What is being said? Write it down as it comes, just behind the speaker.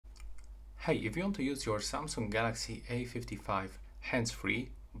Hey, if you want to use your Samsung Galaxy A55 hands-free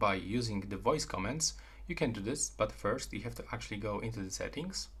by using the voice commands, you can do this, but first you have to actually go into the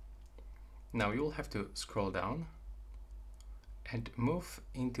settings. Now you'll have to scroll down and move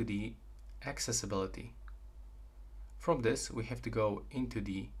into the accessibility. From this, we have to go into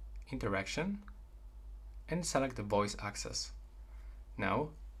the interaction and select the voice access. Now,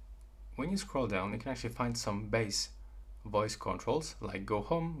 when you scroll down, you can actually find some base voice controls like go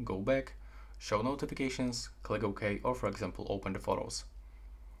home, go back, show notifications, click OK, or for example, open the photos.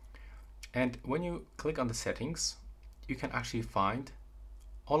 And when you click on the settings, you can actually find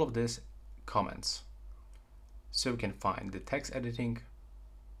all of these comments. So you can find the text editing,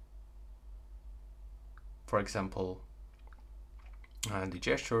 for example, the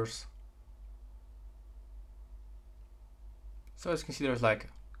gestures. So as you can see, there's like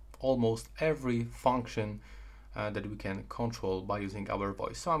almost every function that we can control by using our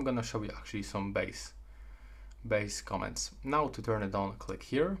voice. So I'm gonna show you actually some base comments. Now to turn it on, click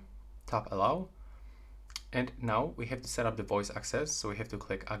here, tap allow, and now we have to set up the voice access. So we have to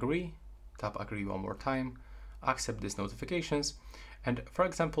click agree, tap agree one more time, accept these notifications, and for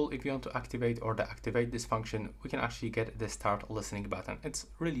example, if you want to activate or deactivate this function, we can actually get the start listening button. It's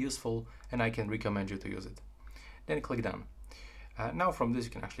really useful and I can recommend you to use it. Then click done. Now from this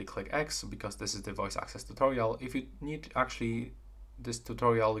you can actually click X because this is the voice access tutorial. If you need actually this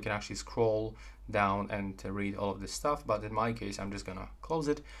tutorial, you can actually scroll down and read all of this stuff, but in my case I'm just gonna close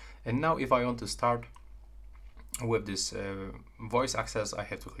it. And now if I want to start with this voice access, I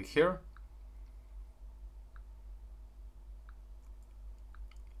have to click here,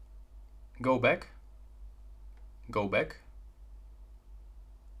 go back,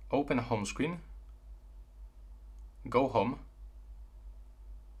 open home screen, go home,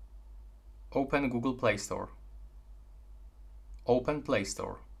 open Google Play Store, open Play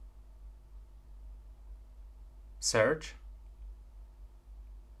Store, search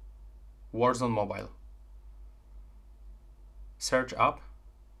Warzone Mobile, search app,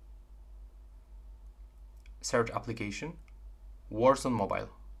 search application, Warzone Mobile.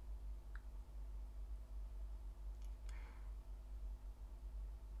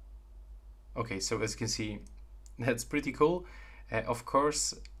 Okay, so as you can see, that's pretty cool. Of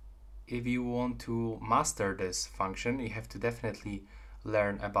course, if you want to master this function, you have to definitely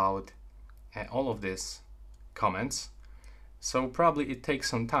learn about all of these comments. So probably it takes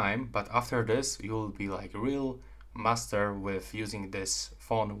some time, but after this, you'll be like a real master with using this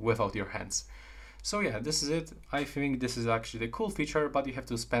phone without your hands. So yeah, this is it. I think this is actually a cool feature, but you have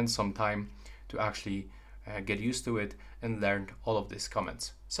to spend some time to actually get used to it and learn all of these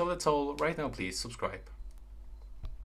comments. So that's all. Right now, please subscribe.